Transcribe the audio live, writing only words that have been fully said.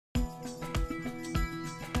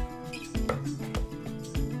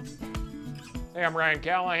Hey, I'm Ryan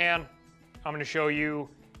Callaghan. I'm going to show you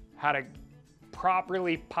how to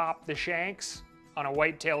properly pop the shanks on a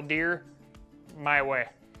whitetail deer my way.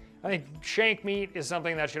 I think shank meat is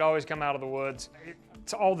something that should always come out of the woods.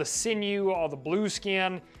 It's all the sinew, all the blue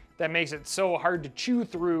skin that makes it so hard to chew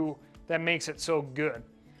through, that makes it so good.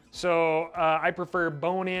 So I prefer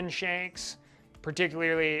bone-in shanks,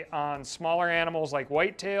 particularly on smaller animals like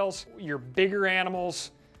whitetails. Your bigger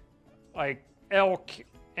animals like elk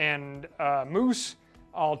and moose,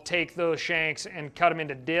 I'll take those shanks and cut them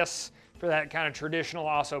into discs for that kind of traditional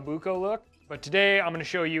osso buco look. But today I'm going to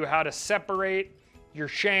show you how to separate your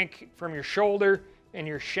shank from your shoulder and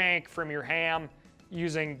your shank from your ham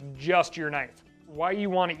using just your knife. Why you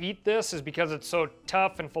want to eat this is because it's so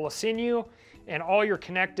tough and full of sinew, and all your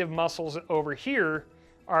connective muscles over here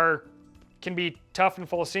can be tough and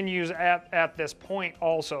full of sinews at this point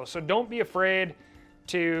also. So don't be afraid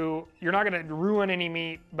to, you're not going to ruin any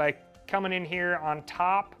meat by coming in here on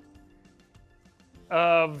top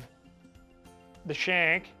of the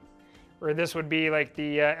shank, or this would be like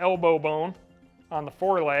the elbow bone on the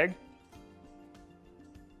foreleg.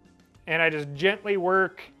 And I just gently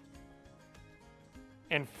work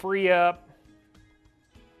and free up,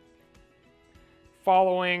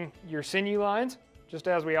 following your sinew lines, just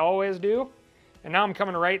as we always do. And now I'm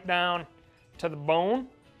coming right down to the bone.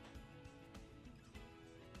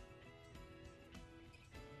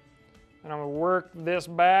 And I'm gonna work this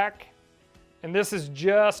back. And this is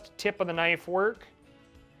just tip of the knife work.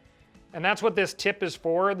 And that's what this tip is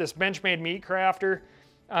for. This Benchmade Meat Crafter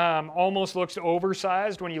almost looks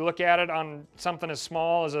oversized when you look at it on something as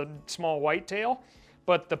small as a small whitetail.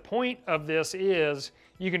 But the point of this is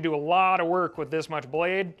you can do a lot of work with this much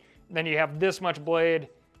blade. Then you have this much blade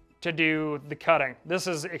to do the cutting. This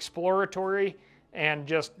is exploratory and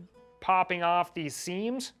just popping off these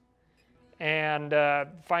seams and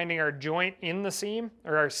finding our joint in the seam,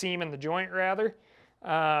 or our seam in the joint rather.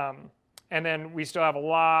 And then we still have a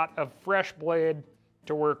lot of fresh blade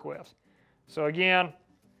to work with. So again,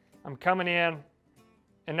 I'm coming in,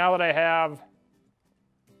 and now that I have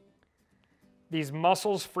these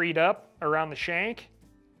muscles freed up around the shank,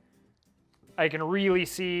 I can really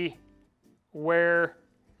see where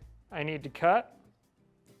I need to cut.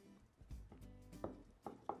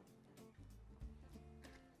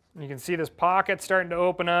 You can see this pocket starting to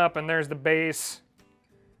open up, and there's the base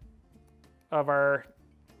of our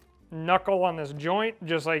knuckle on this joint,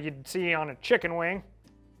 just like you'd see on a chicken wing.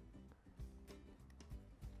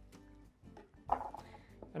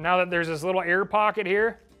 And now that there's this little air pocket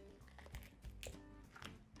here,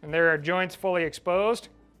 and there are joints fully exposed,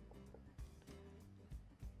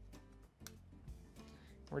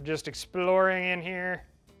 we're just exploring in here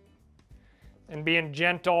and being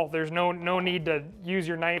gentle. There's no need to use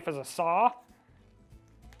your knife as a saw.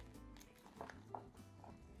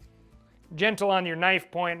 Gentle on your knife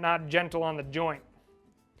point, not gentle on the joint.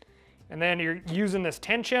 And then you're using this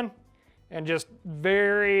tension and just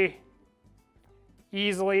very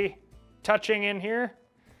easily touching in here.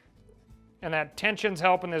 And that tension's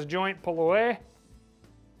helping this joint pull away.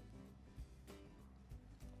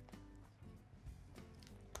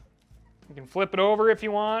 You can flip it over if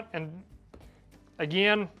you want, and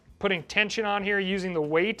again, putting tension on here using the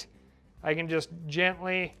weight, I can just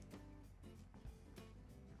gently,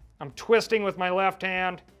 I'm twisting with my left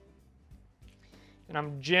hand, and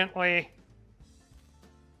I'm gently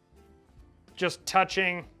just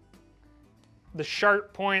touching the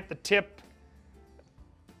sharp point, the tip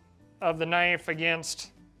of the knife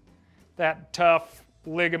against that tough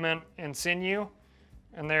ligament and sinew.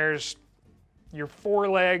 And there's your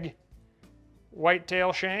foreleg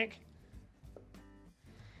whitetail shank.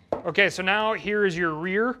 Okay, so now here is your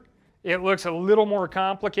rear. It looks a little more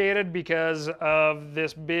complicated because of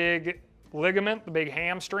this big ligament, the big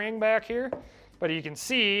hamstring back here. But you can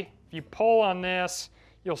see, if you pull on this,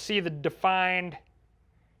 you'll see the defined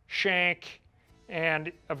shank,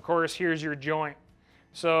 and of course, here's your joint.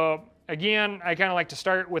 So again, I kind of like to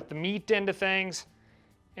start with the meat end of things,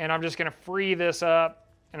 and I'm just gonna free this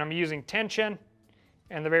up, and I'm using tension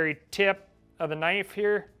and the very tip of the knife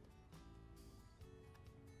here.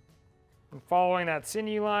 And following that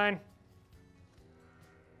sinew line.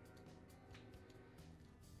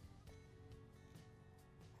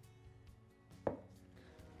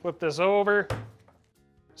 Flip this over,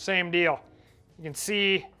 same deal. You can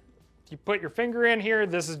see, if you put your finger in here,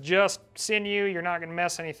 this is just sinew, you're not gonna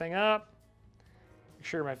mess anything up. Make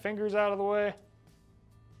sure my finger's out of the way.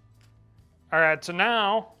 All right, so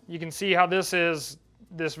now you can see how this is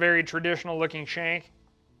this very traditional looking shank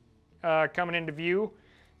coming into view.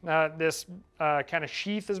 This kind of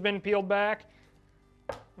sheath has been peeled back.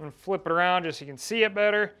 I'm gonna flip it around just so you can see it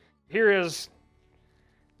better. Here is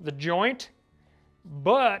the joint,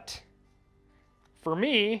 but for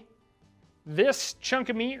me, this chunk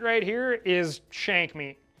of meat right here is shank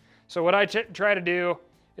meat. So what I try to do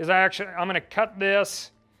is I'm gonna cut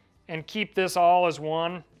this and keep this all as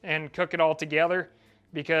one and cook it all together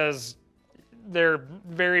because they're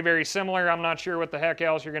very, very similar. I'm not sure what the heck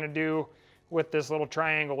else you're gonna do with this little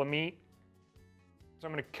triangle of meat. So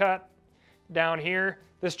I'm gonna cut down here.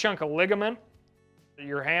 This chunk of ligament,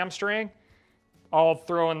 your hamstring, I'll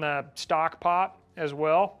throw in the stock pot as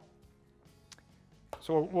well.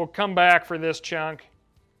 So we'll come back for this chunk.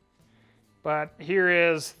 But here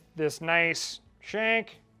is this nice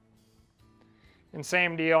shank. And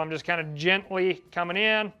same deal, I'm just kind of gently coming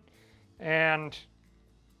in and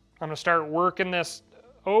I'm gonna start working this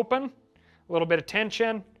open, a little bit of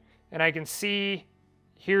tension, and I can see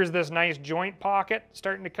here's this nice joint pocket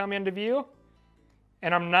starting to come into view.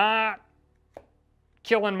 And I'm not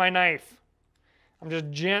killing my knife. I'm just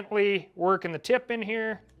gently working the tip in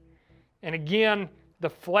here. And again, the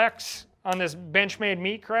flex on this Benchmade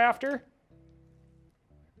meat crafter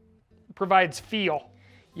provides feel.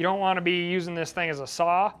 You don't want to be using this thing as a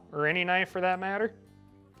saw or any knife for that matter.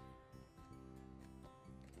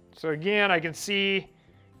 So again, I can see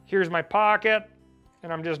here's my pocket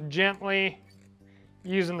and I'm just gently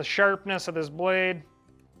using the sharpness of this blade.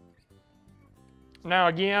 Now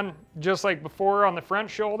again, just like before on the front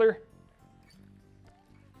shoulder,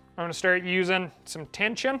 I'm going to start using some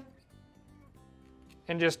tension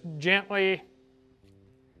and just gently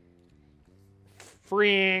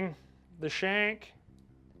freeing the shank.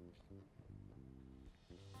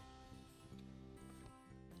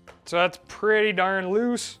 So that's pretty darn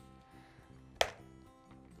loose.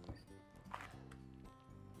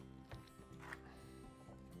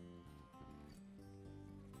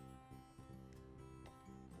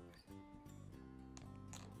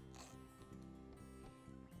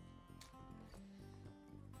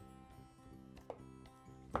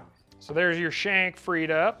 So there's your shank freed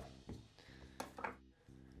up.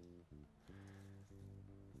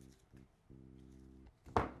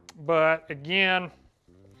 But again,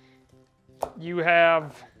 you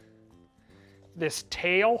have this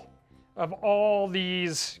tail of all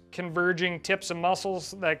these converging tips and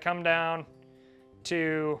muscles that come down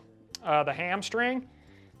to the hamstring.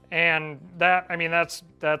 And that, I mean, that's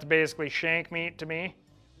basically shank meat to me.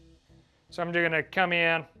 So I'm just gonna come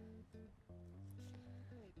in,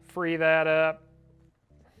 free that up,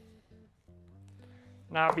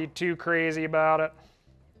 not be too crazy about it.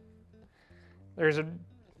 There's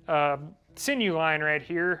a sinew line right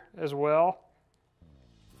here as well,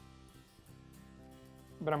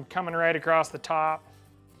 but I'm coming right across the top,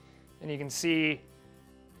 and you can see,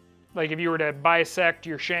 like if you were to bisect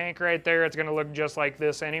your shank right there, it's gonna look just like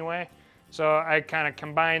this anyway. So I kind of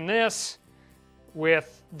combine this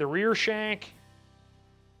with the rear shank.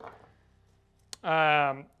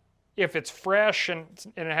 If it's fresh and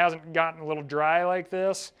it hasn't gotten a little dry like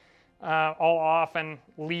this, I'll often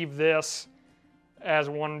leave this as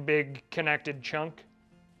one big connected chunk.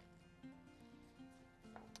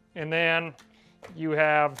 And then you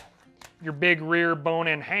have your big rear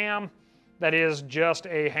bone-in ham that is just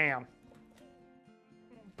a ham.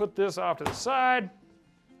 Put this off to the side.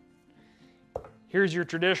 Here's your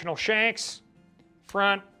traditional shanks,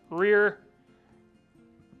 front, rear.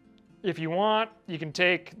 If you want, you can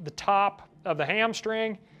take the top of the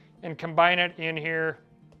hamstring and combine it in here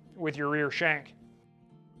with your rear shank.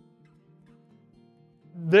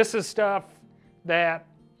 This is stuff that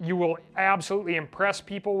you will absolutely impress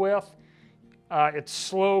people with. It's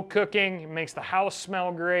slow cooking, it makes the house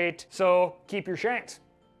smell great, so keep your shanks.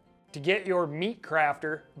 To get your Meat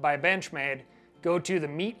Crafter by Benchmade, go to the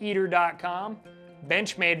MeatEater.com,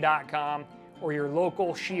 Benchmade.com, or your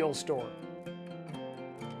local Shield store.